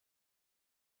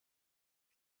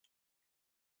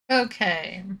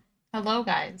Okay. Hello,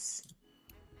 guys.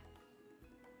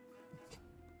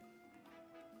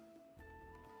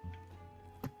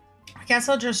 I guess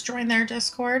I'll just join their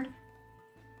Discord.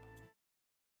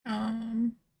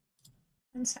 1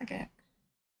 second.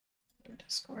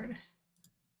 Discord.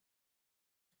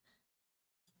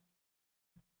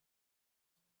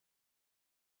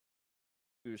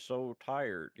 You're so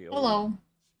tired, yo. Hello.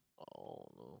 Oh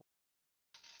no.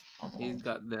 He's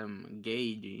got them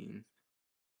gay jeans.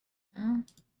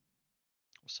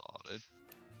 Solid.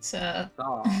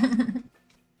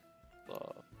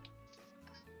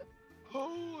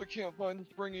 Oh, I can't find the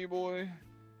springy boy.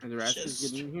 Are the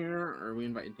Rascals getting here, or are we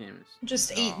inviting Tamis?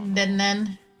 Just eating then.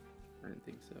 I didn't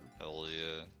think so. Hell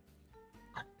yeah.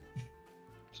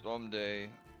 Someday,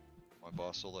 my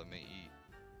boss will let me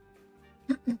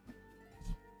eat.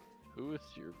 Who is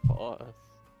your boss?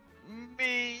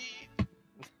 Me!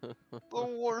 The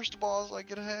worst boss I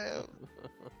could have.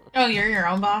 Oh, you're your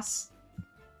own boss?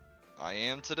 I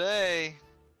am today.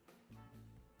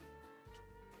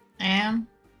 I am?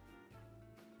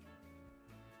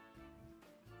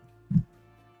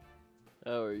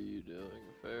 How are you doing,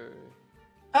 Fairy?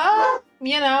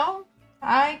 You know,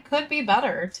 I could be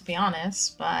better, to be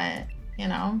honest, but, you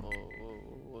know. Oh,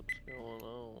 what's going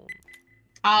on?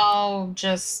 Oh,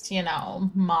 just, you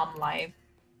know, mom life.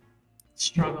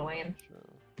 Struggling.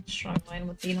 Struggling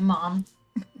with being a mom.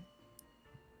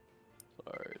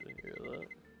 Sorry to hear that.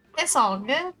 It's all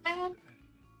good, man.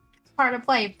 It's part of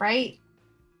life, right?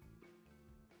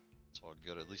 It's all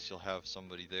good. At least you'll have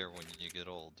somebody there when you get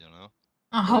old, you know?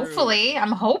 Hopefully.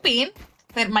 I'm hoping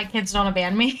that my kids don't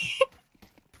abandon me.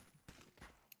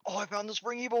 Oh, I found the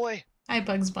springy boy! Hi,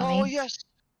 Bugs Bunny. Oh, yes!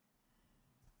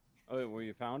 Oh, well,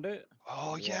 you found it?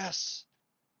 Oh, yes!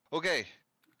 Okay.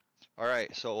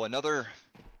 Alright, so another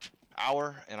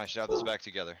hour, and I should have this back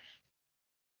together.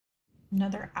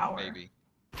 Another hour. Maybe.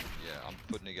 Yeah, I'm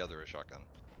putting together a shotgun.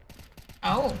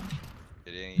 Oh.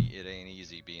 It ain't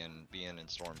easy being in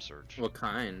Storm Surge. What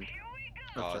kind?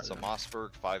 It's a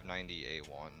Mossberg 590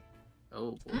 A1.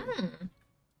 Oh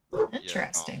boy.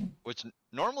 Interesting. Yeah, which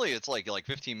normally it's like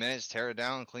 15 minutes, tear it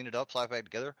down, clean it up, slap it back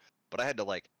together. But I had to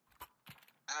like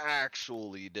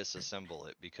actually disassemble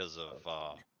it because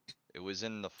of it was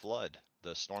in the flood,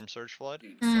 the Storm Surge flood.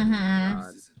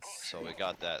 So it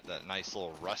got that nice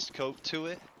little rust coat to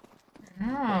it.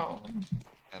 Oh.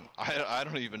 And I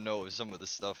don't even know if some of the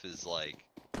stuff is like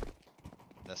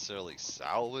necessarily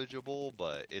salvageable,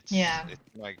 but it's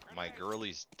my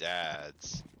girlie's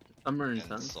dad's.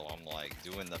 And so I'm like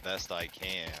doing the best I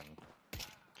can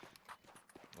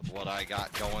with what I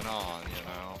got going on, you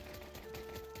know.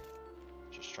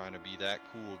 Just trying to be that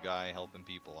cool guy helping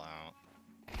people out.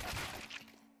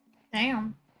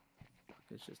 Damn.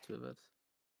 It's just two of us.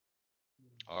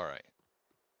 Alright.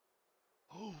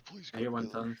 Oh, please. I hear 1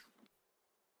 ton.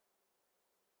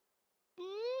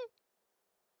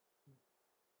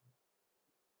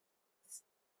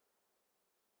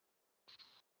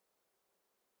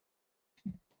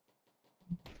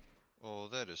 Oh,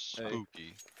 that is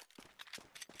spooky.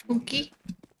 Spooky?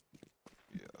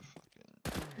 Yeah, fucking.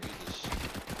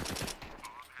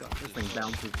 This thing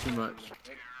bounces too much.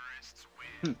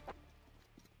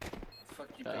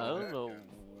 I don't know.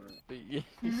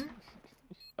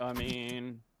 I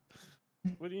mean,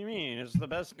 what do you mean? It's the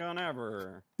best gun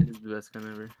ever. It is the best gun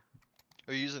ever.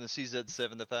 Are you using a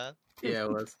CZ7 the pad? Yeah,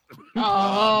 it was.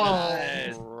 Oh.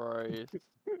 Nice. Right.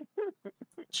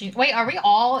 Gee, wait, are we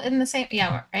all in the same?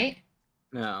 Yeah, right?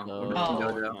 No.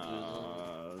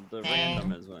 The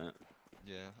randomers went.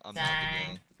 Yeah, I'm not the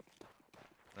gang.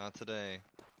 Not today.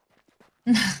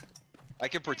 I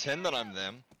can pretend that I'm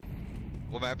them.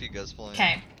 What map you guys playing?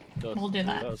 Okay, we'll do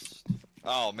that.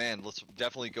 Oh man, let's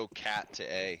definitely go cat to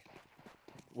A.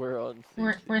 We're on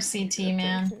CT. We're CT,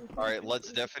 man. Alright,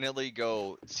 let's definitely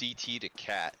go CT to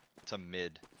cat to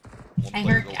mid.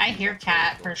 I hear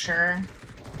cat for sure.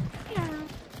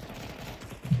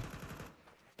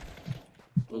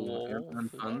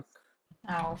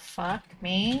 Oh, fuck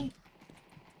me.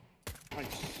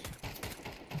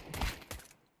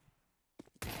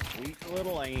 Sweet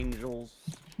little angels.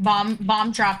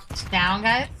 Bomb dropped down,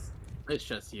 guys. It's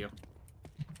just you.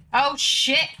 Oh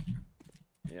shit.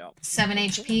 Yep. 7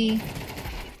 HP.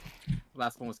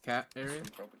 Last one was cat area.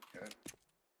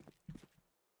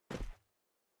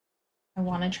 I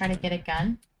want to try to get a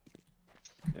gun.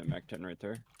 Yeah, Mac 10 right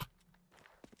there.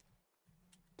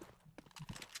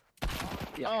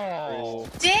 Yeah. Oh.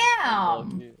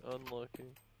 Damn.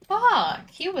 Unlucky. Fuck.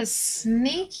 He was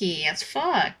sneaky as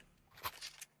fuck.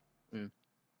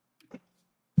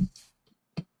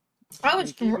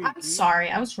 I'm sorry.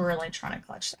 I was really trying to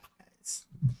clutch that, guys.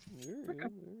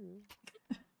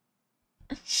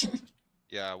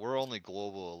 Yeah, we're only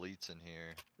global elites in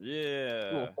here.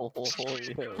 Yeah. Oh,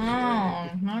 yeah,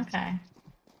 Oh, right. okay.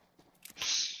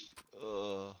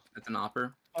 That's an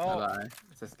offer. Oh. Bye-bye.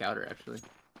 It's a scouter, actually.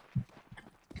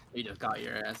 He just got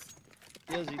your ass.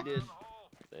 Yes, he did.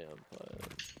 Damn,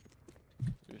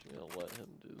 you're just gonna let him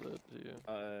do that to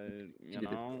you. He You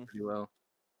did know. it pretty well.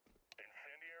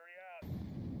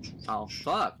 Oh,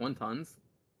 fuck. 1 tons.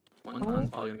 1 ton's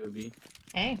probably gonna go B.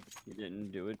 Hey. He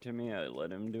didn't do it to me. I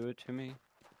let him do it to me.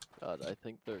 God, I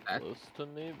think they're That- close to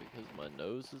me because my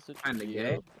nose is itchy. Kinda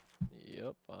gay.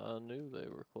 Yep, I knew they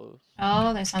were close.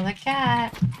 Oh, they sound like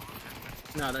cat.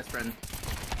 No, that's friend.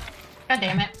 God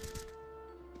damn it.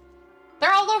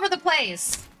 They're all over the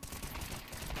place.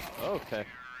 Okay.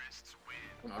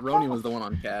 Roni was the one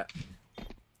on cat.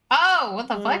 Oh, what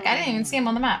the fuck? I didn't even see him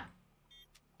on the map.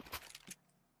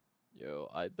 Yo,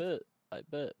 I bet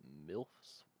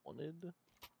MILFs wanted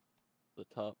the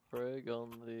top frag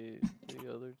on the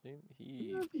other team.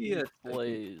 He Yeah,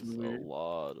 plays a weird.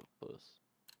 lot of puss.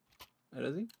 Oh,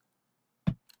 does he?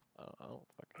 I don't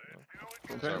fucking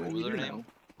know. Sorry, what was you their do name? know.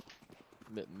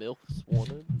 MILFs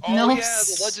wanted. Oh yeah, the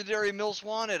Milfs. legendary Mills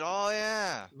Wanted. Oh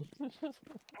yeah.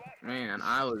 Man,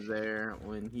 I was there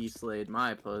when he slayed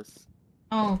my puss.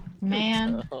 Oh,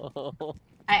 man. Oh,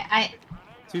 I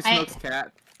 2 smokes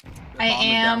cat. The I bomb is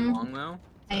am- down long, though.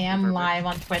 I That's am perfect. live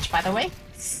on Twitch, by the way.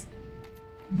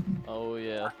 oh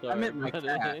yeah. I meant my sorry,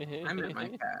 cat. buddy. I meant my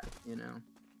cat, you know.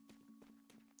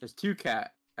 There's 2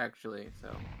 cat, actually,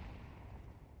 so.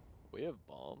 We have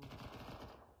bombs.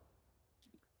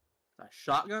 A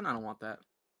shotgun? I don't want that.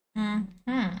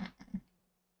 Mm-hmm.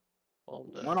 Bomb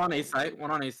One on A site, one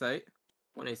on A site.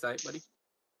 One A site, buddy.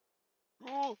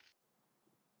 Ooh.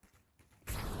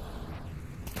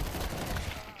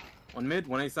 One mid,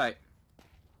 one A site.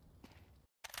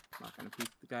 Not gonna peek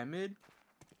the guy mid.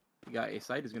 The guy A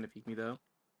site is gonna peek me though.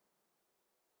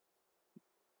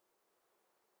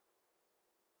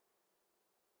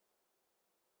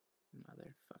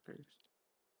 Motherfuckers.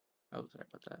 Oh, sorry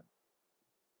about that.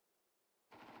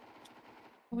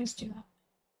 Always do that.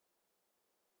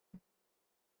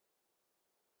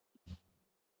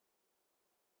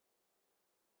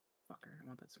 Fucker, I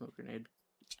want that smoke grenade.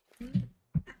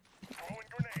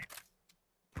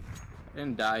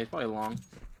 Didn't die, he's probably long.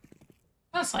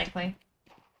 Most likely.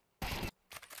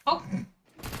 Oh,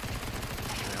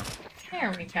 Yeah.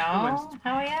 there we go.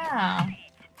 Hell yeah.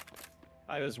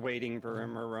 I was waiting for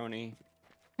him, Maroni.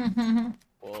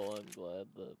 Well, I'm glad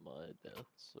that my death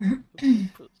served the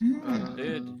purpose. It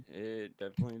did. It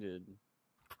definitely did.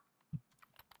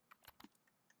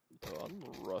 So I'm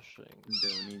rushing.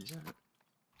 Don't need that.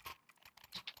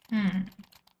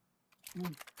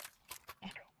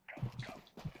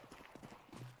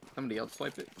 Somebody else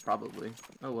swiped it? Probably.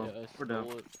 Oh well, Yeah, I we're down.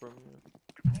 stole it from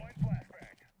you.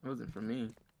 It wasn't for me.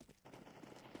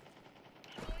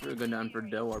 We're going down for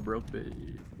Del, our broke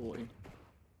boy.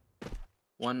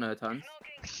 1 ton.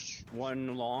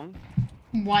 One long.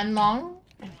 One long.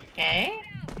 Okay.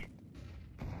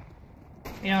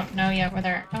 We don't know yet where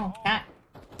they're. Oh, cat.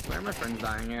 Where are my friends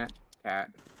dying at? Cat.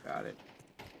 Got it.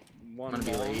 One I'm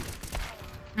gonna be long.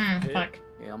 late. Hit. Fuck.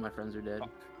 Yeah, all my friends are dead. Fuck.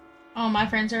 Oh, my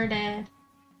friends are dead.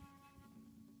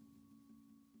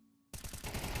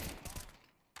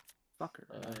 Fucker.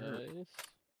 that hurt.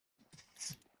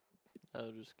 Nice.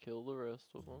 I'll just kill the rest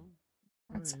of them.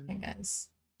 That's Fine. okay, guys.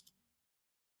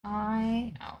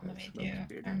 Oh, let me That's do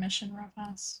weird. their mission real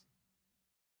fast.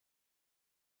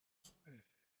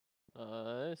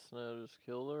 Nice. Now just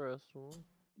kill the rest of them.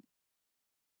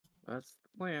 That's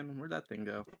the plan. Where'd that thing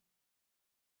go?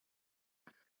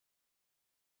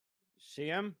 See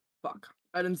him? Fuck.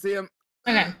 I didn't see him.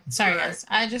 Okay, sorry Alright. guys.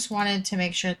 I just wanted to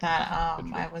make sure that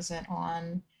Good I job. wasn't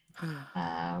on what's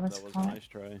That it was a called? nice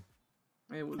try.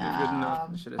 It wasn't good enough.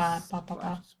 I should have ba, ba,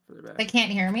 ba. further back. They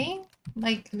can't hear me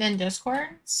like in Discord,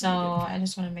 so I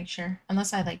just want to make sure.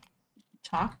 Unless I like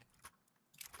talk.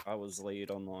 I was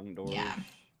late on long doors. Yeah.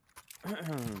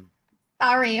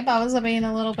 Sorry if I was being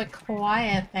a little bit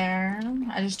quiet there.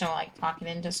 I just don't like talking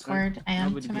in Discord and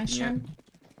nobody to my beat me yet. stream.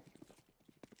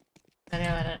 I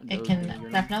know it Those can things are-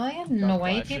 definitely annoy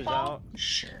flashes people. out.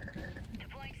 Sure.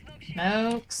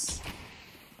 Smokes.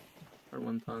 Or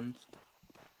 1 tons.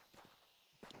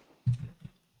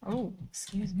 Oh,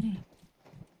 excuse me.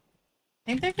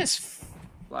 I think they're just.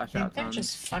 Flash I think out they're tons.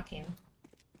 just fucking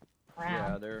Yeah,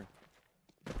 around. they're.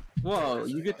 Whoa,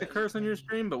 you get to curse on your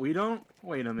stream, but we don't?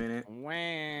 Wait a minute.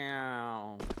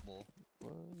 Wow. Well,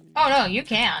 Oh no, you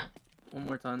can. 1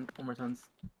 more ton. 1 more tons.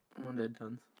 1 dead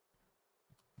tons.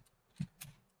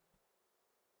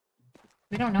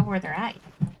 We don't know where they're at.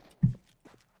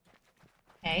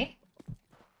 Okay.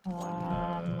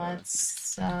 One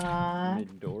let's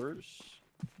Indoors.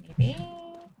 maybe.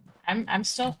 I'm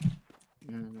still.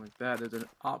 Like that. There's an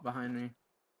op behind me.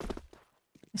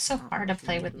 It's so hard to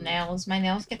play with nails. My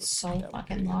nails get so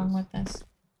fucking long with this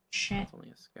shit. It's only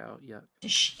a scout. Yep.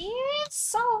 Shit,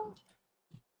 so.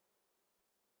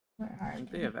 Where I are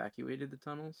think they? they evacuated the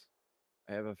tunnels.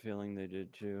 I have a feeling they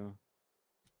did too.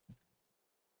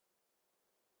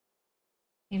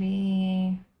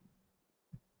 Maybe.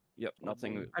 Yep,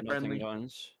 nothing. Hi, Nothing friendly.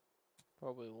 guns.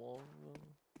 Probably long though.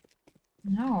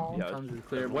 No. Yeah. Tunnels are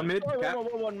clear. definitely. One mid. Cap.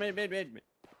 One mid.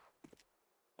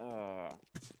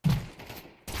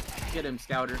 Get him,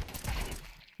 scouter.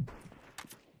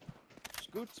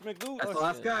 Scoots McGoot. That's the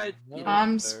last guy.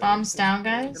 Bombs down,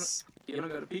 guys. You don't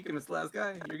gotta peek him. It's the last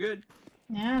guy. You're good.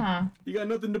 Yeah. You got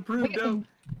nothing to prove, though.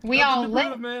 We Nothing all to lit.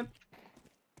 prove, man.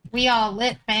 We all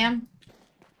lit, fam.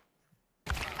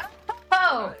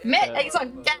 Oh, Mitt, he's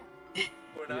on.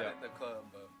 We're not in the club,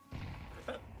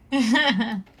 but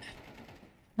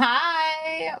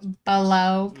Hi,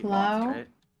 below You blow. lost, right?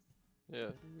 Yeah,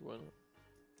 you went up.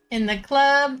 In the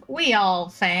club, we all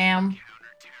fam.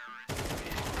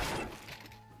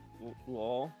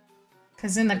 Lol.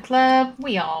 Cause in the club,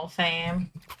 we all fam.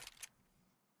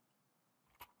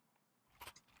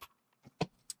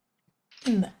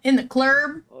 In the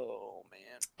club. Oh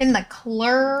man. In the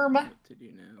club. What to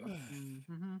do now?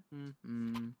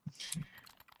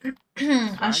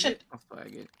 I should I'll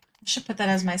flag it. put that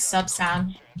as my sub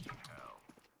sound.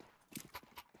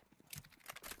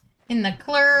 In the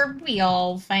club, we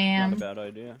all Not a fam. bad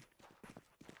idea.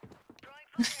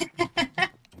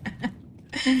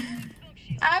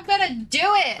 I'm gonna do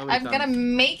it. Oh, I'm it's gonna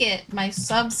done. make it my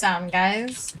sub sound,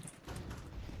 guys.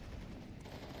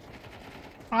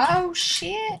 Oh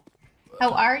shit.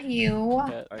 How are you?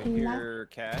 Cat. I hear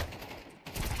cat.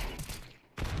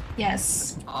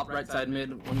 Yes. Op right side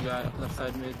mid. One guy left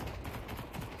side mid.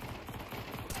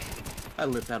 I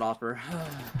lit that offer.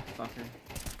 Fucker.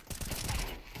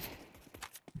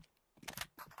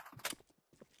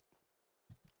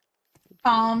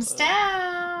 Bombs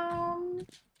down.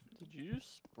 Did you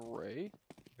just spray?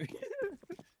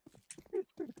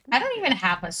 I don't even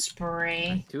have a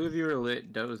spray. Two of you are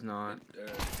lit. Doe's not.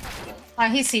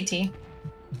 He's CT.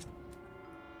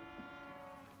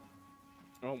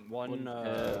 Oh, one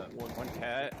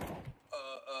cat.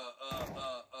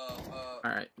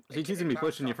 Alright. CT's gonna be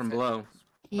pushing you from below.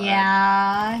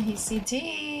 Yeah, he's CT.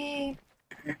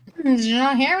 Did you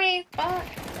not hear me? Fuck.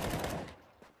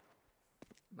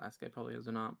 Last guy probably has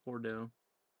an op. Poor Doe.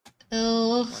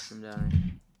 Ugh. Watch him die.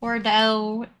 Poor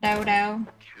Doe. Dodo.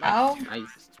 Oh,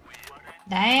 Nice.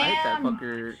 I hit that damn.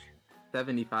 fucker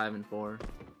 75 and 4.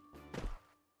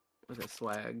 With a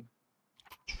swag.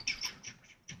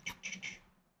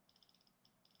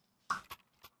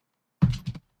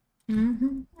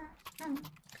 Mhm.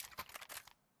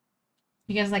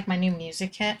 You guys like my new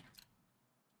music kit?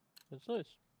 That's nice.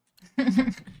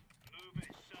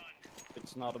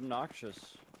 It's not obnoxious.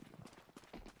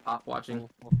 Op watching.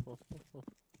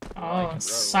 Oh,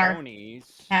 sorry.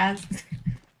 Ronies. Has.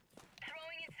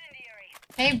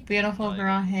 Hey, beautiful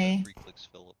girl. Hey. 3 clicks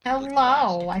fill up. 2 clicks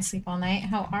Hello. I sleep all night.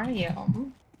 How are you?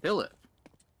 Philip.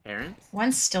 Parents?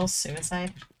 One's still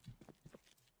suicide.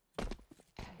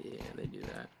 Yeah, they do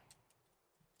that.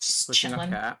 Just Pushing up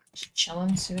chilling. cat. Just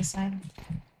chilling. Suicide.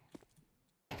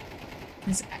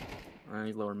 He's,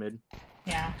 He's lower mid.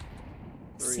 yeah.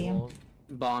 Three See him. long.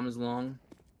 Bomb is long.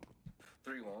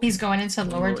 3 long. He's going into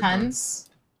lower Lower tons.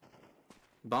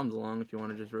 Bomb's long if you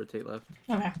want to just rotate left.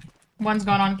 Okay. One's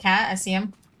going on cat. I see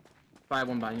him.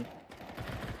 5-1 by you.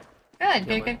 Good, Yeah,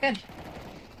 good, good, good.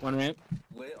 One ramp.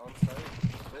 Lit on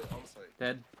site. Lit on site.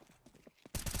 Dead.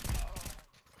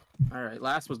 Alright,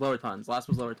 last was lower tons. Last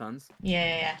was lower tons. Yeah,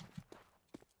 yeah, yeah.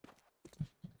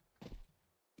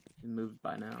 He moved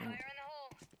by now.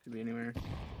 Could be anywhere.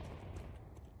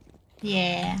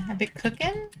 Yeah. A bit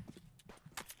cooking?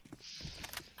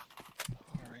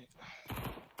 Alright.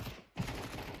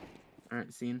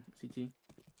 Alright, scene. CT.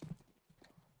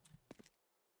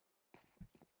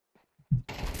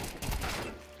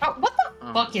 Oh, what the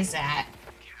Oh. fuck is that?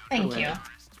 Thank you.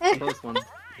 Close one.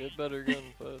 Get better gun,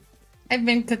 bud. I've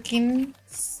been cooking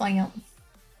science.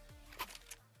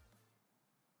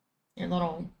 Your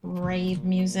little rave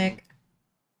music.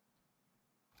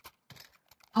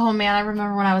 Oh man, I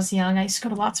remember when I was young, I used to go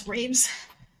to lots of raves.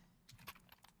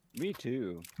 Me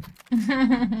too.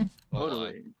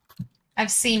 Totally.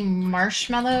 I've seen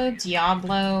Marshmallow,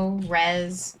 Diablo,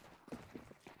 Rez.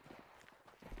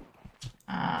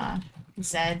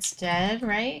 Zed's dead,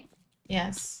 right?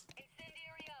 Yes.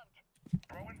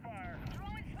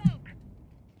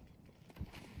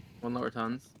 One lower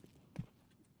tons.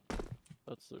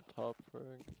 their top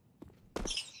frag.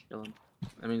 Chilling.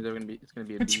 I mean, it's gonna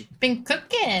be a What you B. been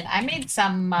cooking? I made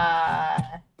some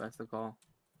That's the call.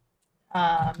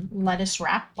 lettuce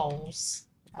wrap bowls.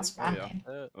 That's what I yeah.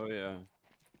 made. Oh yeah.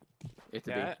 It's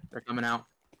a B. Cat? They're coming out.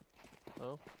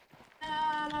 Oh,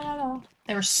 No.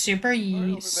 They were super I'll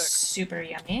be back. super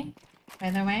yummy,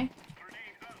 by the way.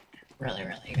 Really,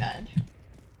 really good.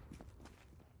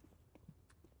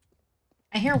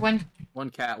 I hear one One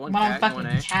on cat fucking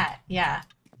going A. cat. Yeah.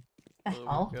 The what do we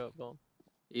hell? got, Bomb?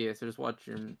 Yeah, so just watch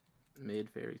your mid.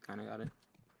 Fairies kind of got it.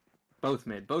 Both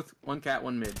mid. Both one cat,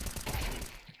 one mid.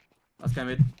 Last guy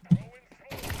mid.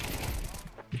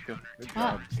 Go. Good Oh.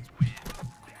 job.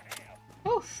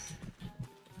 Oof.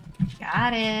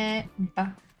 Got it.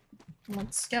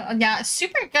 Let's go. Yeah,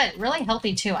 super good. Really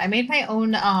healthy too. I made my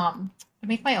own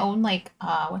like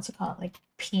what's it called? Like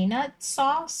peanut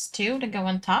sauce too to go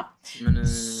on top.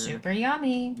 Super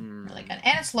yummy. Really good.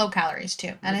 And it's low calories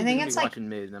too. And I think it's like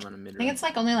mid. I'm on a mid. I think it's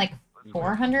like only like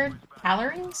 400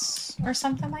 calories or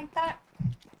something like that.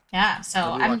 Yeah, so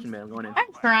I'm going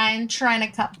in. trying to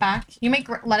cut back. You make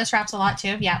lettuce wraps a lot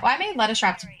too? Yeah, well I made lettuce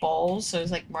wraps bowls, so it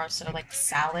was like more sort of like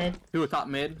salad. Two top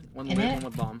mid, one In mid, it? one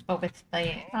with bomb. But with the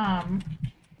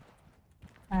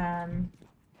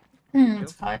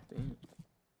what's it called? Damn.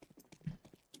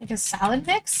 Like a salad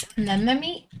mix and then the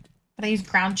meat. But I use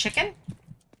ground chicken.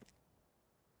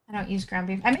 I don't use ground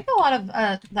beef. I make a lot of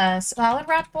the salad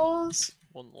wrap bowls.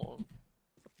 One long.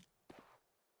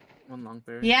 One long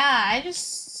fair. Yeah, I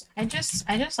just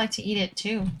like to eat it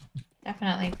too.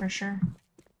 Definitely, for sure.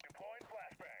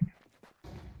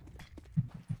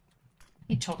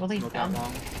 He totally Smoke fell. out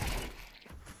long.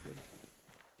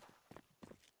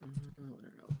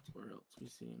 Where else? We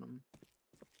seeing them?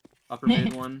 Upper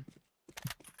mid one.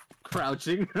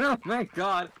 Crouching. Oh my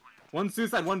god. One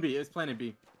suicide, one B. It's planet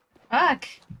B. Fuck.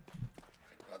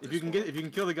 If you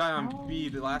can kill the guy on B,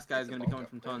 the last guy is gonna be coming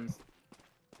from tons.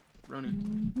 Roni.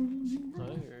 I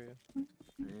hear you.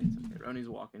 It's okay. Roni's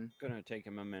walking. Gonna take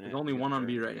him a minute. There's only to one on get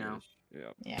B there, right now.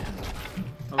 Yeah. Yeah.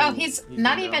 Oh, he's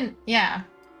not going even. Yeah.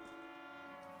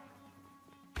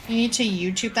 You need to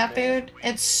YouTube that food.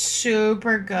 It's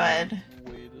super good.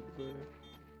 Waited there.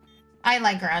 I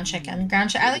like ground chicken. I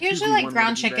The usually 2v1 like would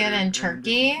ground be chicken better, and and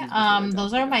turkey. just like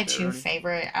Those that are my pepperoni. two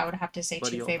favorite. I would have to say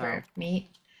Buddy two old favorite pal. meat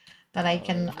that I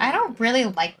can. I don't really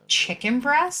like chicken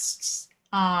breasts.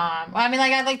 Well, I mean,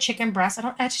 like I like chicken breasts.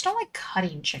 I just don't like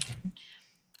cutting chicken.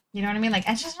 You know what I mean? Like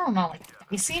I just don't know, like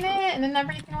dicing it and then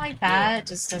everything like that. It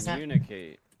just doesn't.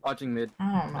 Communicate. Watching mid.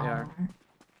 I don't They are. know.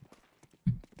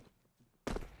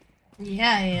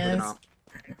 Yeah, he They're is. not.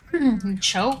 He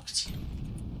choked.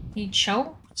 He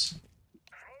choked.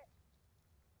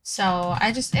 So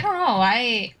I don't know.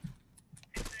 I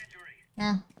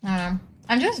don't know.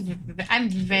 I'm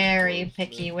very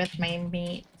picky with my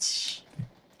meat.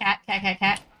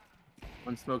 Cat.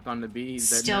 One smoked on the B. He's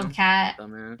dead Still now. cat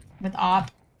Dumbass. with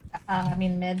op. I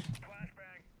mean mid.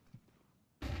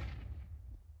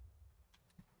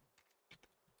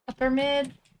 Upper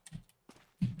mid.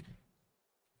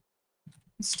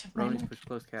 Roni's pushed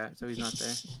close cat, so he's not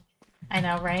there. I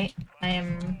know, right?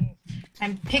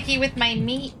 I'm picky with my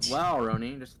meat. Wow,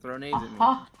 Roni, just throw nades at me.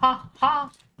 Ha.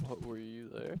 What, were you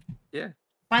there? Yeah,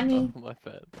 Funny. Oh, my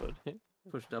bad, buddy.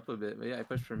 pushed up a bit, but yeah, I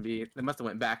pushed from B. They must have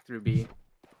went back through B.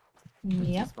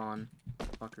 Yep. Spawn,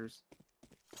 fuckers.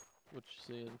 What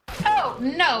you seeing? Oh,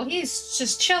 no, he's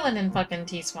just chilling in fucking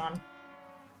T-spawn.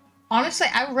 Honestly,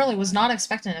 I really was not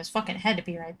expecting his fucking head to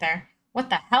be right there. What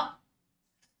the hell?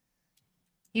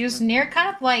 He was near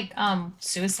kind of like,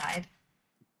 suicide.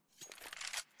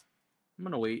 I'm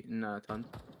gonna wait in ton.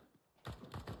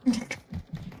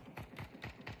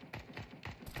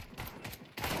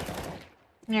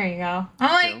 There you go.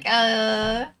 I'm like,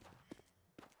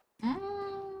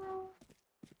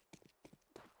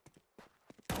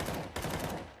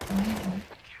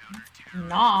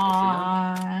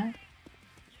 Nah.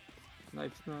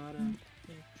 Life's not a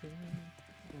picture.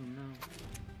 Oh no.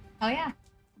 Oh yeah.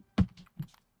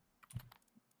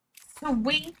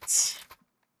 Sweet.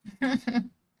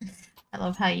 I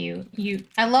love how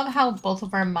I love how both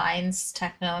of our minds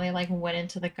technically like went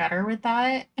into the gutter with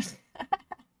that.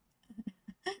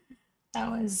 that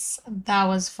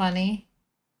was funny.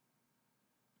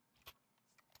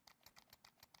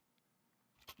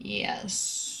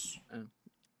 Yes.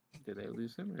 Did they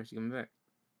lose him or is he coming back?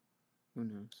 Who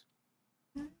knows?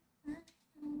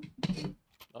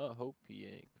 I hope he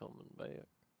ain't coming back.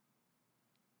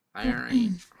 There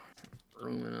ain't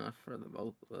room enough for the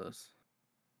both of us.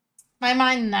 My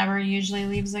mind never usually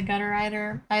leaves the gutter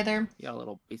either. You got a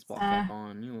little baseball cap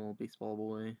on, you little baseball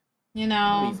boy. You Look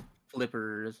at know. these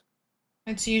flippers.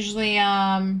 It's usually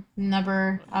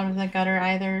never out of the gutter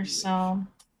either, so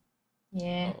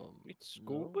yeah. It's No.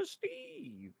 Scuba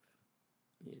Steve.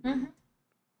 Yeah, dude. Mhm.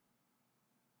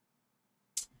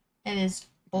 It is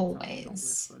Don't lift,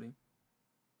 always. buddy.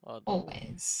 Don't.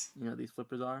 Always. You know what these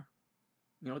flippers are?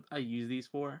 You know what I use these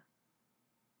for?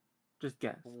 Just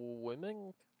guess.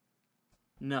 Swimming?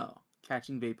 No,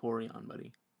 catching Vaporeon,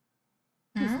 buddy.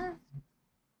 Hmm?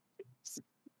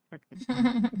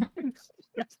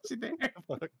 Yes, there.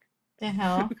 The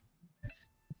hell?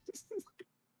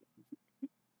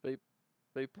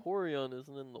 Vaporeon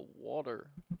isn't in the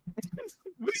water.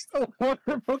 What is the water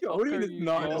Pokemon? What do you fuck mean are it's you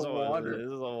not It in is the a- water? It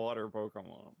is a water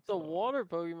Pokemon. It's a so- water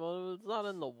Pokemon, but it's not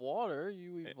in the water.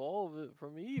 You evolve it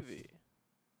from Eevee.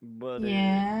 But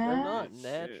Yeah. They're not it-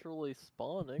 naturally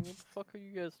spawning. What the fuck are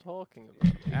you guys talking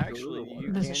about? Actually, water.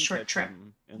 you There's can a short catch trip.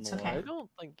 them in It's the okay. I water. don't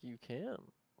think you can.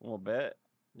 Well, bet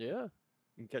Yeah, you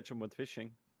can catch them with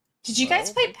fishing. Did you guys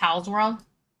Well- play Pals World?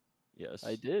 Yes.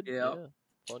 I did. Yep. Yeah,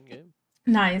 fun game.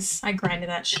 Nice. I grinded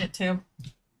that shit too.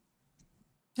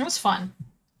 It was fun.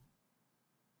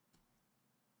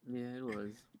 Yeah, it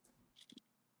was. It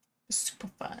was super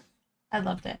fun. I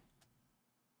loved it.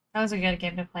 That was a good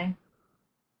game to play.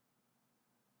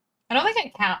 I don't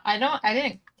think I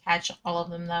didn't catch all of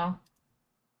them though.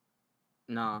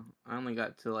 Nah, I only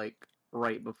got to like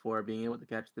right before being able to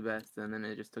catch the best, and then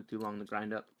it just took too long to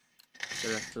grind up the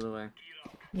rest of the way.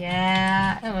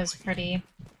 Yeah, it was pretty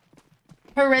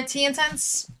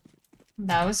intense.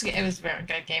 It was a very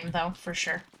good game though, for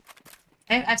sure.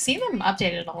 I've seen them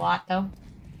updated a lot though.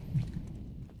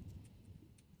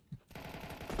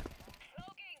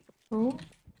 Ooh.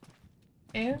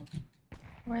 Ew.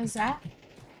 Where is that?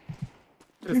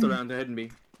 Just around the head and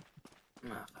be.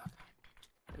 Ah, fuck.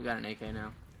 We got an AK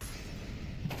now.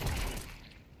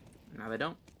 Now they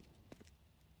don't.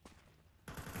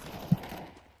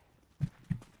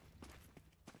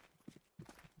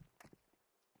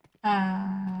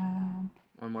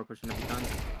 One more pushing up the gun.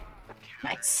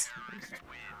 Nice.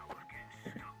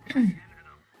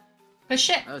 Good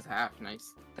shit. That was half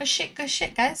nice. Good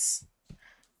shit, guys.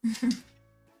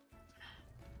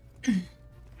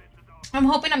 I'm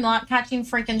hoping I'm not catching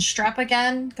freaking strep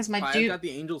again, because my I've got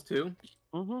the angels too.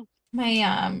 Mm-hmm.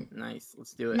 my Nice.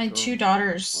 Let's do it. my Cool. two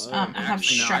daughters Well, have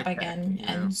actually, no, I strep checked, again, you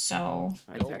know. and so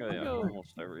I think I Exactly. have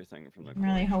almost everything from the I'm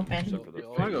really collection, hoping. except for the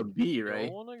You I wanna go fade. B, right?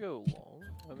 Don't want to go long.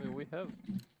 I mean, we have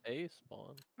A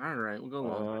spawn. All right, we'll go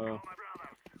long.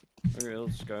 Okay,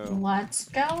 let's go. let's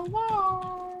go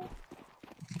long.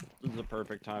 This is the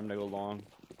perfect time to go long.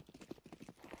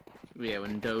 Yeah,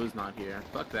 when Doe's not here.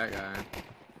 Fuck that guy.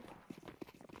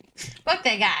 Fuck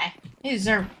that guy. He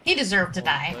deserved to On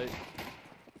die. site.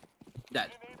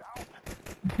 That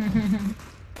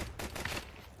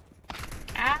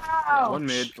Ouch. one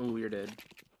mid. Ooh, you're dead.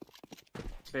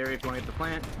 Barry, if you want to get the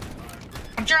plant.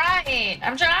 I'm trying.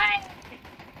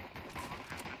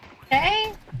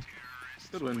 Okay.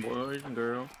 Good win, boys and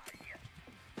girls.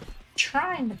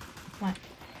 Trying to. What?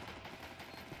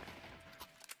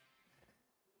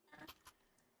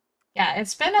 Yeah,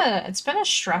 it's been a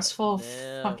stressful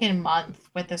Yeah. fucking month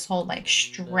with this whole like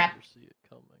Never strep see it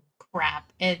coming.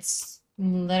 crap. It's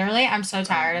literally I'm so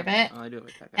tired of it. I do it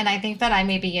with that guy. And I think that I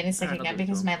may be getting sick Alright, I'll again do it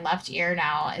because too. my left ear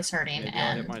now is hurting, Maybe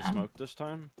I'll hit and my smoke this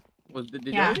time. did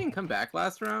Yeah. Elliot come back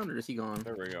last round, or is he gone?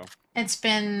 There we go. it's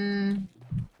been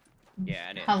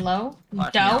Yeah, it is. hello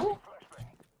Flash me out. Doe.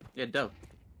 Yeah, Doe.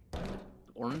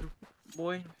 Orange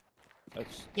boy.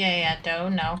 That's Yeah, Doe.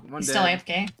 No, One he's still dead.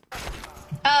 AFK.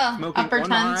 Oh, Smoking. upper One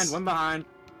tons. behind. One behind.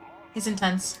 He's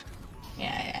intense.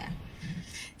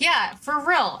 Yeah, for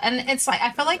real. And it's like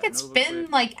I feel like it's Nova been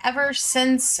quit. like ever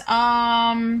since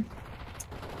One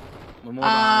more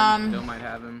behind. Um, Doe might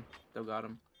have him. Doe got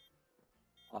him.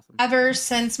 Awesome. ever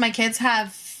since my kids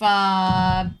have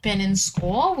been in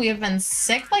school. We have been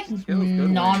sick like Kills, good win. Good tape. Hell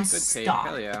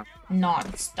non-stop. yeah.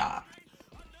 Non-stop.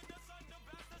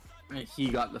 And he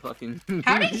got the fucking.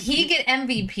 How did he get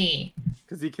MVP?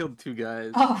 Because he killed two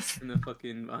guys Oh, in the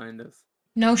fucking behind us.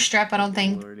 no strep, I don't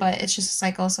think, Lordy. but it's just a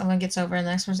cycle. Someone gets over and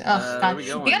the next person. Oh where god, we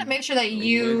you going? gotta make sure that Where's it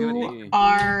you gonna be?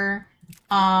 are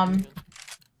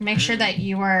make sure that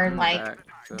you are I'm like back,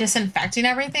 so- disinfecting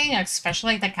everything,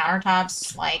 especially like the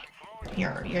countertops, like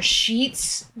your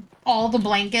sheets, all the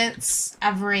blankets,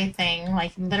 everything.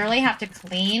 Like literally have to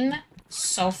clean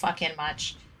so fucking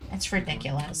much. It's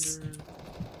ridiculous.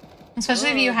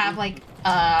 Especially if you have like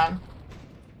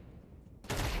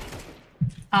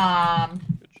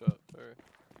Good shot, Barry.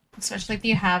 especially if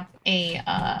you have a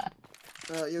yeah,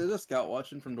 there's a scout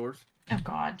watching from doors. oh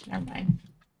god, never mind.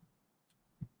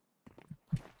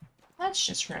 Let's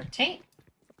just rotate.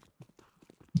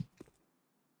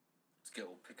 Let's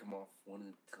one at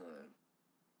a time.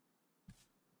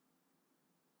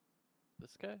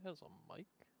 This guy has a mic?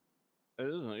 It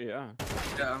isn't, yeah.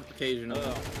 Yeah, occasionally.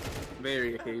 Oh.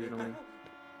 Very occasionally.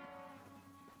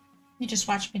 He just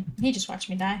watched me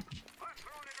die.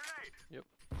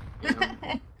 You know,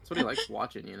 that's what he likes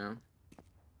watching, you know?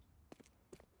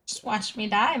 Just watch me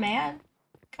die, man.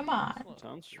 Come on.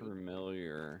 Sounds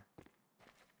familiar.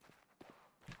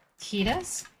 He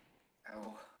does?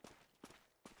 Ow.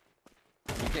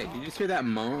 Okay, did you just hear that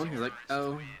moan? He's like,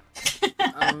 oh.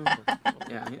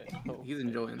 Yeah, he's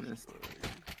enjoying this.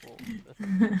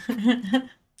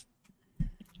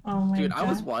 Oh my Dude, god. I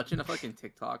was watching a fucking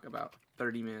TikTok about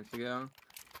 30 minutes ago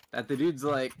that the dude's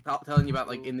like telling you about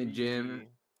like in the gym,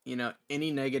 you know,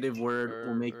 any negative word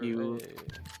will make you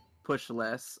push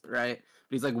less, right?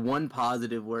 But he's like one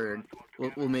positive word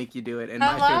will make you do it. And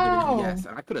my favorite Hello. is yes.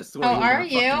 And I could have sworn Oh, he was are gonna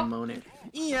you? fucking moan it.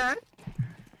 Yeah.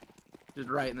 Just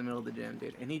right in the middle of the gym,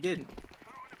 dude. And he didn't.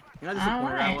 You know how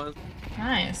disappointed I Alright. was?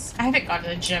 Nice. I haven't gone to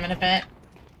the gym in a bit.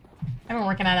 I've been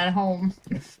working out at home.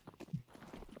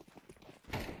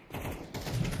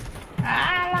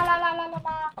 Ah, la la la la la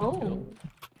la. Oh.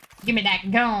 Give me that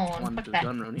gun. One Fuck for that.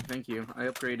 gun running, thank you. I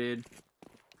upgraded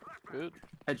Good.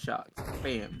 headshots.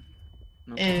 Bam.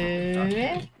 No,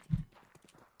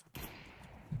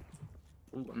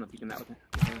 Ooh, I'm not peeking that with it.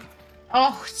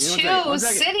 Oh, You know, two 1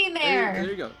 second. sitting There there.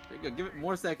 you go. There you go. Give it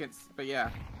more seconds. But yeah.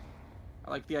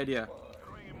 I like the idea.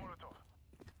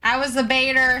 I was the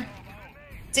baiter.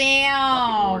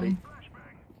 Damn.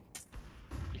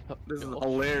 This is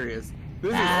hilarious.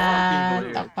 This is Ah,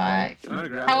 fucking the hilarious. fuck. I'm gonna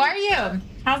grab How it. are you?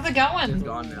 How's it It's going?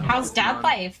 gone now. How's It's dad gone.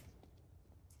 life?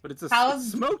 But it's a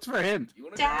how's smoked for him. You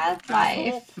wanna Dad go?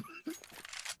 life.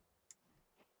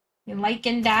 You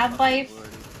liking dad life?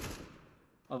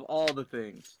 Of all the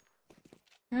things.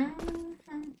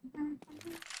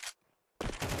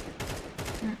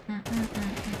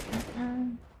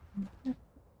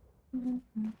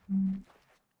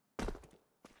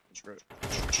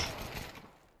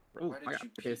 Oh, Why I did got you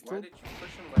pistol. Why did you push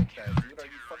him like that, dude? Are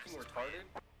you fucking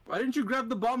retarded? Why didn't you grab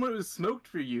the bomb when it was smoked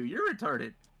for you? You're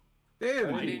retarded.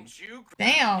 Damn. Why dude. didn't you?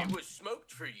 Damn. It was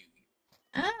smoked for you.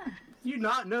 Ah, Do you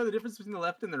not know the difference between the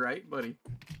left and the right, buddy?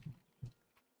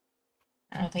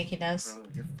 I don't think he does.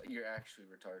 Bro, you're actually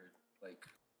retarded. Like,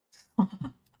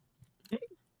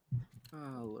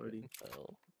 Oh, lordy.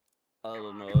 Hell. I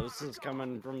don't know. This is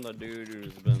coming from the dude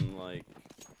who's been like.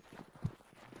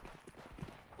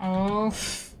 Oh,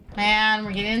 man,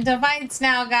 we're getting into fights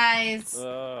now, guys. It's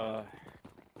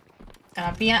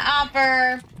gonna be an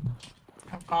upper.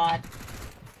 Oh god.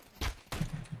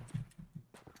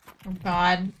 Oh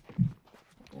god.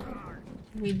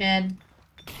 We dead.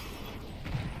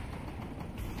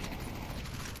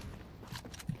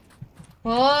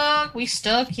 Look, we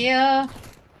stuck here.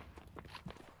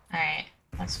 Alright,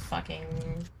 let's fucking...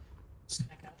 just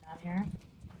gonna go down here.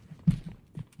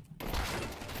 Oh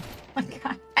my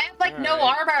god. I have like no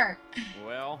Alright. armor!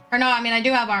 Well, Or no, I mean I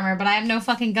do have armor, but I have no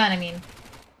fucking gun, I mean.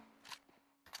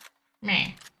 Meh.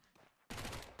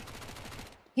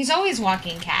 He's always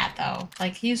walking cat, though.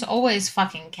 Like, he's always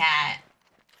fucking cat.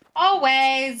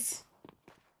 Always!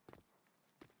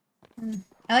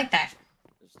 I like that.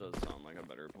 this does sound like a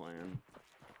better plan.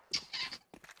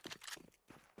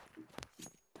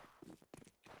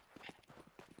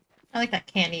 I like that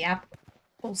candy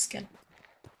apple skin.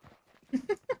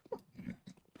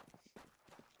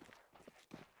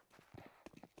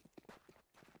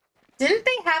 Didn't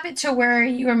they have it to where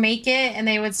you would make it and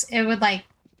it would like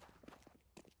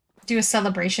do a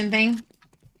celebration thing?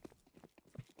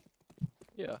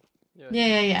 Yeah.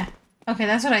 Yeah. Okay,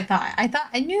 that's what I thought.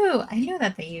 I knew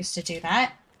that they used to do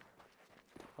that.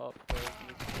 Pop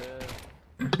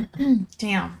dead.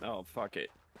 Damn. Oh, fuck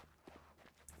it.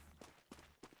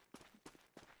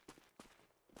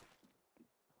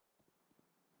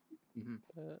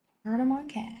 Heard him on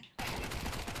cat.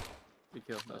 Good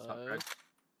kill. That was hot, right?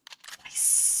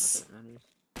 Nice. Not that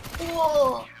it matters.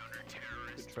 Whoa.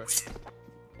 Good try.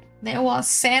 They was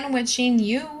sandwiching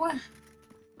you.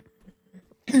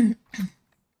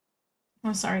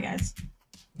 Oh, sorry, guys.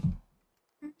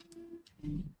 Oh,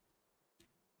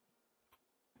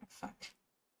 fuck.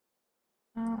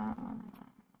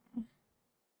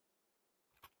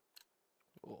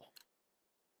 Cool.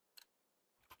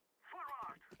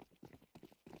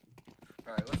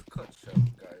 alright, let's cut show,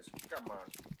 guys. Come on.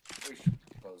 We should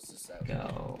close this out.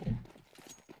 Go.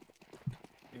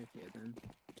 Okay, then.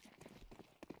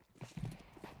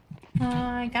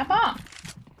 I got bomb.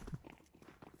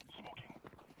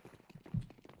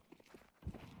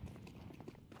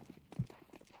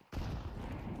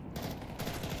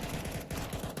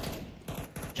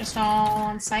 Just all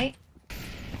on site.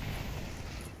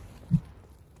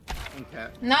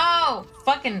 No!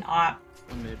 Fucking op.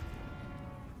 One mid.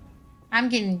 I'm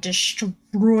getting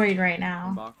destroyed right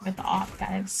now Box. with the op,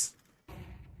 guys.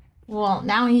 Well,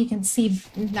 now he can see.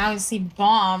 Now he see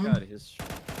bomb. God, his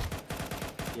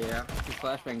Yeah, his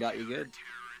flashbang got you good.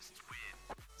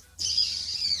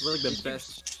 Really the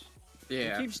best.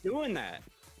 Yeah. he keeps doing that.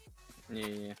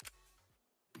 Yeah.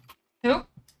 Who?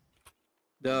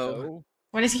 Though. So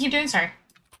What does he keep doing? Sorry.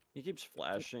 he keeps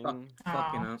flashing Fucking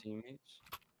Oh. up. teammates.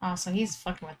 Oh, so he's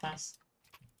fucking with us.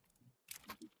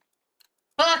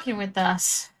 Fucking with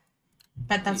us.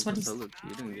 But that's what he's. Solo queue,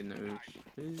 you didn't get no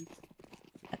shit.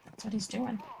 That's what he's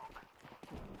doing.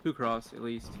 2 cross at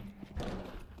least.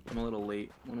 I'm a little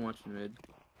late. One watching mid.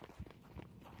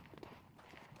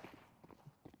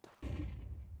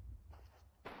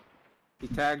 He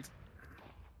tagged.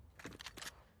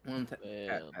 One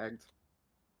Man. tagged.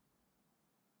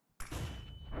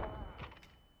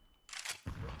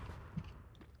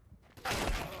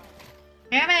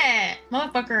 Damn it!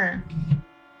 Motherfucker!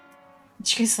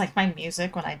 Did you guys like my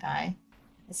music when I die?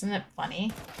 Isn't it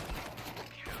funny?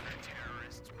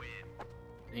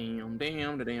 Damn,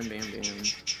 damn, da damn, damn, damn.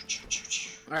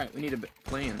 Alright, we need a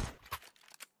plan.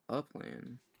 A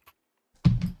plan.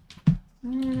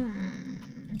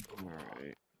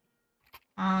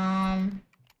 Alright.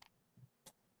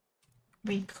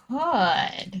 We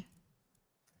could.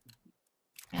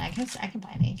 Yeah, I guess I can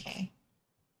buy an AK.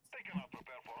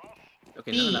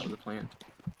 Okay, none of that was a plan.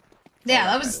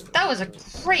 Yeah, that was a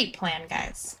great plan,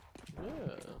 guys.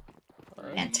 Yeah.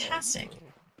 Fantastic.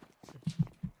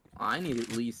 I need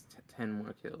at least 10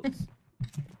 more kills.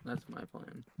 That's my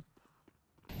plan.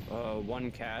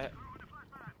 One cat.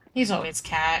 He's always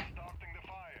cat.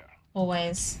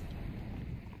 Always.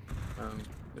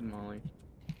 Good molly.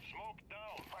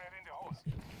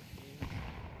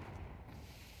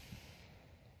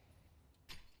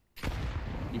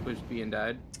 You pushed B and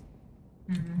died?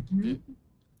 Mm-hmm.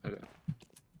 Okay.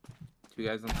 2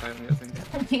 guys on site, I'm guessing.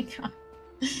 Oh my god.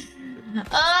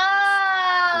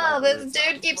 Oh, this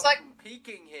dude keeps like.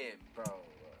 Peeking him, bro.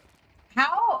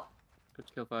 How? Good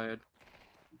kill, Fayed.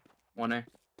 1A.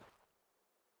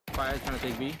 Fayed trying to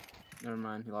take B. Never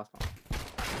mind, he lost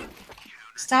one.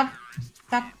 Stop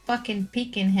fucking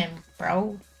peeking him,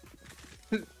 bro.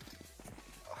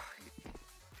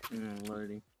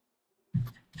 Lordy.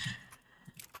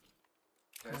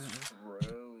 That's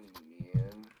true,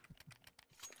 man.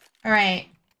 Alright.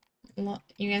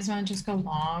 You guys want to just go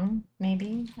long?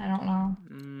 Maybe? I don't know.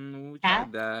 We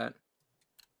Cat? tried that.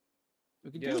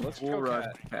 We could Yeah, do a let's full go rush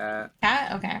cat. cat.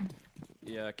 Cat? Okay.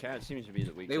 Yeah, cat seems to be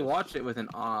the weakest. They watched it with an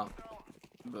op,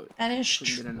 but That is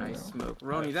couldn't true. get a nice smoke.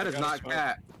 Roni, I that is forgot not smoke.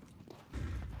 cat.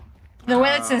 The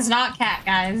Willits is not cat,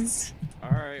 guys.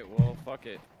 Alright, well, fuck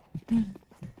it.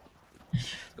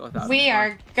 Let's go without We him.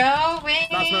 are going.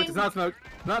 It's not smoke.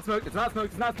 It's not smoke. It's not smoke.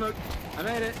 It's not smoke. It's not smoke. I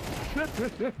made it.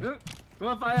 Come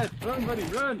on, Fayed. Run, buddy.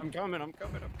 Run. I'm coming, I'm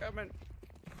coming, I'm coming.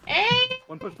 Hey!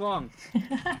 One push long.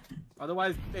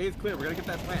 Otherwise, A is clear. We're gonna get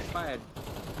that plant. Fayed.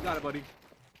 You got it, buddy.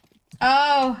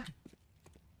 Oh.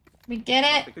 We get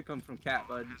It it. could come from cat,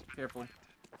 bud. Careful.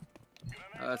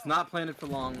 It's not planted for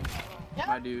long, Yep.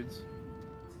 my dudes.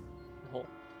 Oh,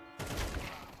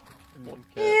 one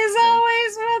cat. He's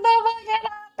always with the fucking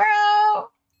up, bro.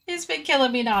 He's been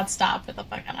killing me nonstop with the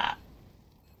fucking up.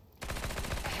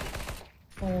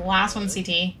 Last one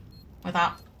CT.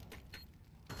 Without.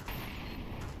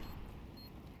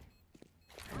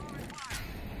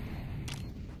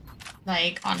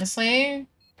 Like, honestly.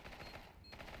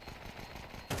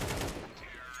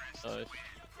 Nice.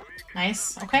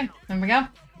 Nice. Okay, there we go.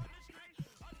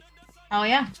 Oh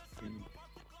yeah.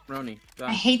 Roni, I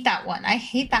done. hate that one. I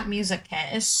hate that music kit.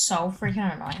 It's so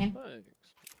freaking annoying. Thanks.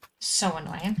 So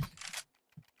annoying.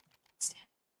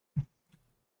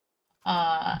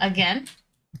 Again?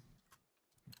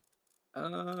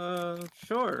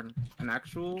 Sure. An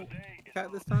actual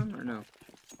cat this time, or no?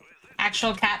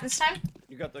 Actual cat this time?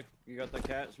 You got the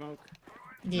cat smoke?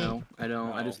 Yeah. No, I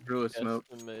don't. I just threw a smoke.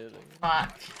 Estimating.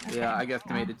 Fuck. Yeah, I Okay.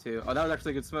 guesstimated too. Oh, that was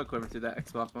actually a good smoke whoever threw that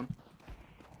Xbox one.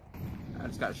 I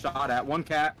just got shot at. One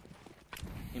cat.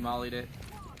 He mollied it.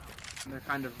 And they're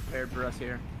kind of prepared for us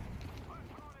here.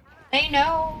 They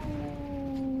know.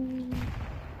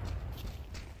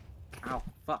 Ow,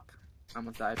 fuck. I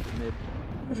almost died for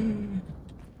mid.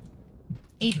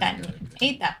 Eat that.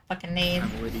 Eat that fucking nade.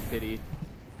 I'm litty titty.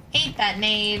 Eat that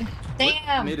nade.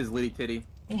 Damn. Mid is litty titty.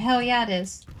 Hell yeah, it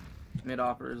is. Mid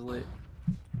offer is lit.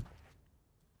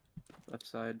 Left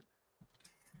side.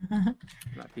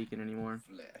 Not peeking anymore.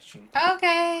 Flashing.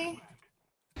 Okay.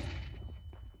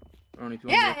 Only two.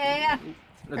 Yeah, yeah, yeah. There's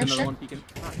For another sure. one peeking.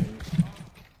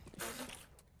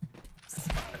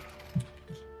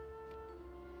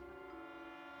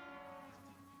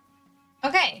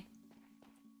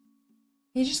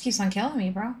 He just keeps on killing me,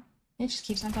 bro. He just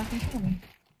keeps on fucking killing me.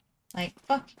 Like,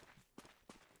 fuck.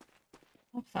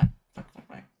 Oh, fuck. Fuck, fuck,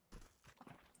 fuck.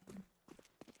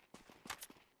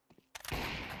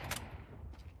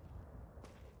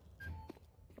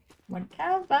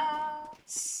 Whatever.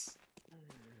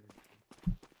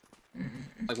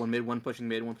 Like one pushing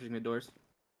mid doors.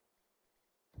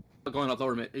 Going up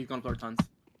lower mid. He's going up lower tons.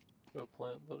 Go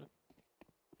plant, buddy.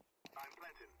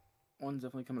 One's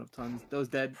definitely coming up tons. Those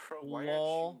dead. Bro, why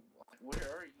Lol. aren't you?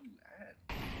 Where are you at?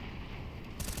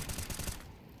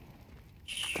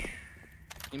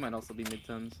 He might also be mid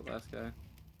tons, the last guy.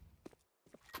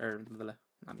 Or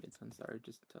not mid tons, sorry,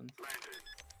 just tons.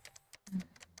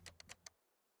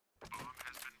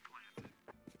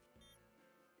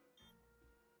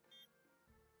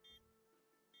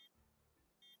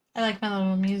 I like my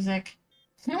little music.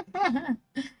 My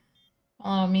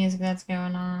little music that's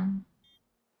going on.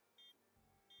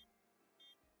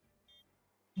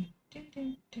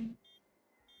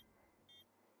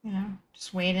 You know,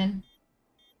 just waiting.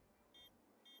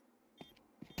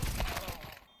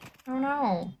 Oh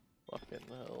no. Fucking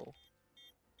hell.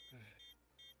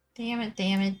 Damn it,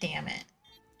 damn it, damn it.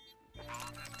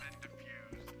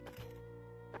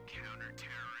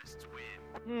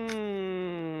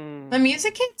 The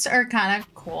music hits are kind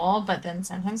of cool, but then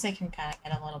sometimes they can kind of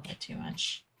get a little bit too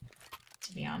much,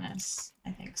 to be honest.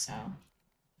 I think so.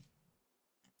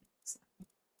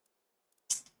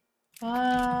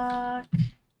 Fuck.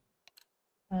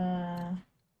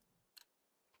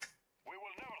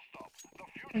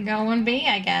 We're going B,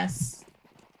 I guess.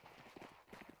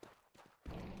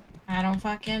 I don't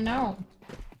fucking know.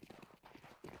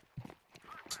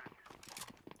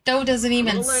 Doe doesn't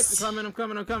even. I'm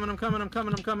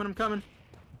coming.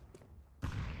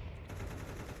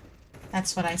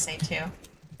 That's what I say too.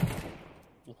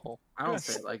 Lol. I don't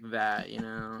say it like that, you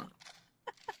know.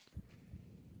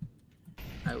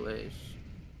 I wish.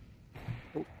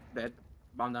 Oh, dead.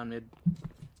 Bomb down mid.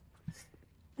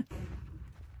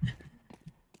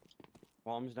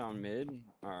 Bombs down mid?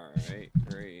 Alright,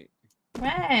 great.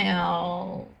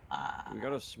 Well, We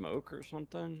got a smoke or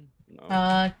something?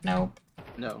 No. nope.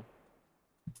 No.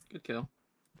 Good kill.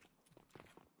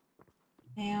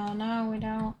 Hell no, we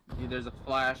don't. See, there's a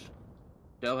flash.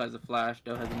 Doe has a flash.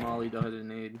 Doe has a molly. Doe has a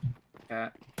nade.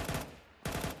 Cat.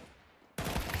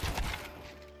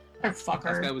 Motherfucker.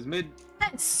 Last guy was mid.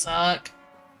 That suck.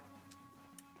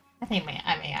 I think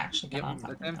I may actually get Yep, on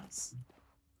that's fucking him. this.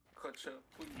 Clutch up,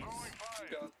 please.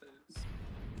 You got this.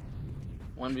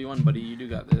 1v1, buddy. You do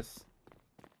got this.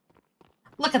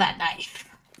 Look at that knife.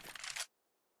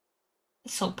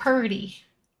 It's so pretty.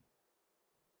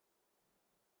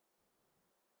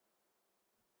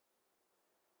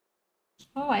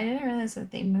 Oh, I didn't realize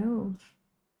that they move.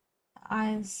 The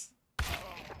eyes.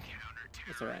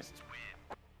 It's alright.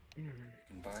 You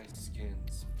can buy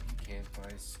skins, but you can't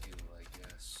buy skill, I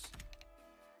guess.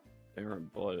 They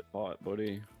weren't bought,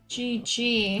 buddy.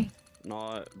 GG.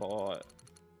 Not bought.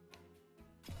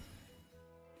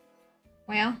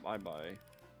 Well, Bye-bye.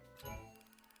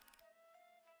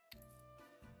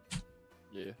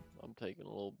 Yeah, I'm taking a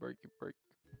little break. This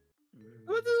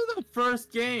is the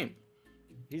first game.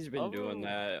 He's been doing Oh.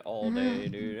 that all day,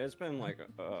 dude. It's been like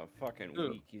a fucking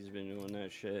Who? week he's been doing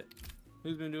that shit.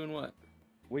 Who's been doing what?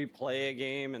 We play a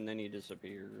game and then he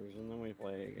disappears, and then we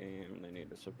play a game and then he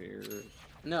disappears.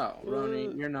 No,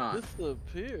 Roni, you're not.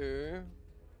 Disappear.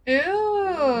 ooh,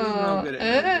 no good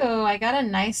at ooh, I got a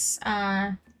nice,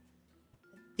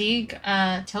 Dig,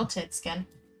 tilted skin.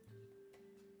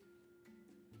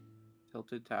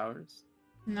 Tilted Towers.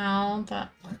 No,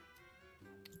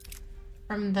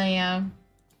 from the,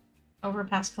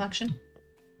 Overpass collection.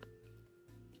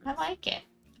 I like it.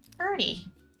 It's pretty.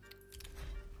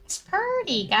 It's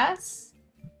pretty, guys.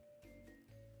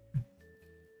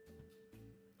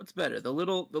 What's better, the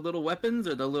little weapons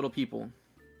or the little people?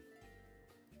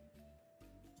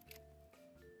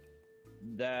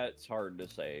 That's hard to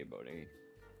say, buddy.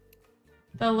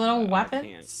 The little I can't.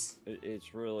 weapons.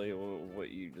 It's really what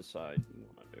you decide you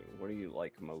want to do. What do you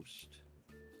like most?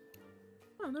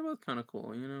 Oh, they're both kind of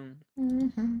cool, you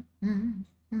know.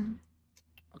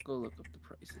 I'll go look up the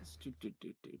prices.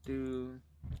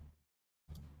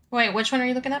 Wait, which one are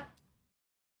you looking up?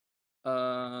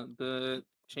 The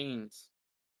chains.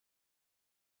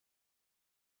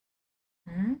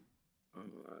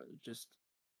 Just,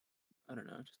 I don't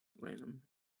know, just random.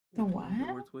 The They're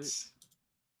what? worth it.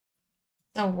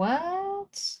 The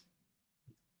what?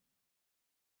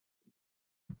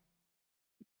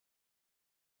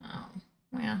 Oh,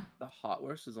 yeah. The hot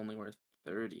horse is only worth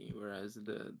 30, whereas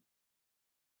the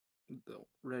The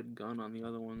red gun on the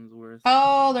other one's worth.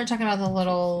 Oh, they're talking about the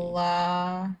little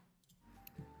 60.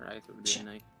 Right, so we're doing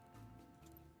knife.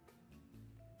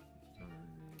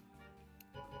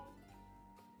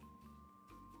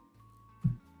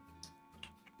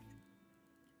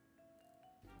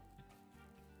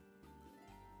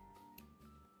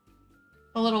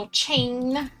 the little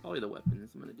chain. Probably the weapons.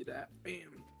 I'm gonna do that.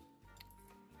 Bam.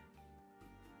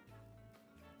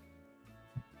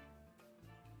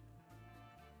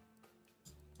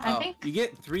 I think you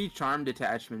get 3 charm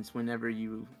detachments whenever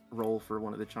you roll for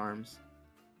one of the charms.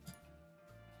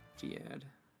 Jihad.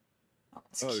 oh,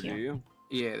 it's Oh, do cute. you?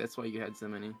 Yeah, that's why you had so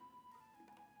many.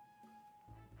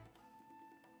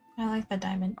 I like the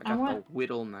diamond. I got the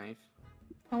whittle knife.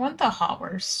 I want the hot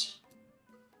worst.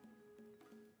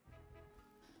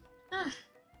 I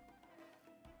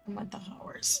want the hot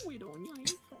worst. Whittle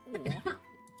knife. Oh.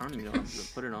 I don't even know what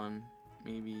to put it on.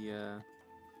 Maybe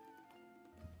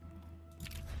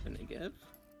the Negev?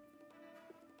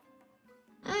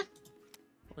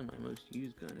 Probably my most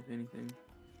used gun, if anything.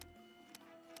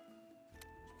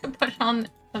 Put it on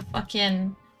the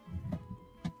fucking.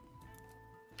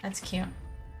 That's cute.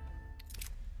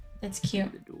 It's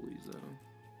cute. The dualies,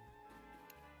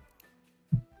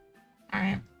 though.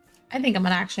 Alright. I think I'm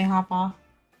gonna actually hop off.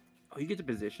 Oh, you get to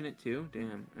position it too?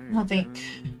 Damn. All right.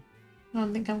 I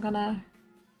don't think I'm gonna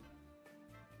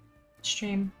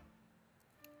stream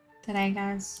today,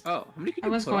 guys. Oh, how many can I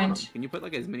you was put going on them? to. Can you put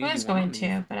like as many I as was you want going on these?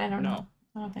 to, but I don't No. know.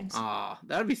 I don't think so. Ah,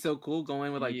 that would be so cool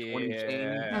going with like 20 chain.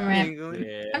 Alright.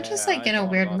 dangling. I'm just like in a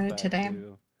weird mood today.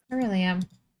 I really am.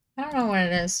 I don't know what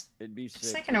it is. It'd be Just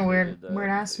sick like in if a they weird did that.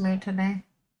 ass mood today.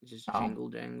 Just Oh. jingle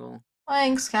jangle.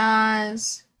 Thanks,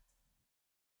 guys.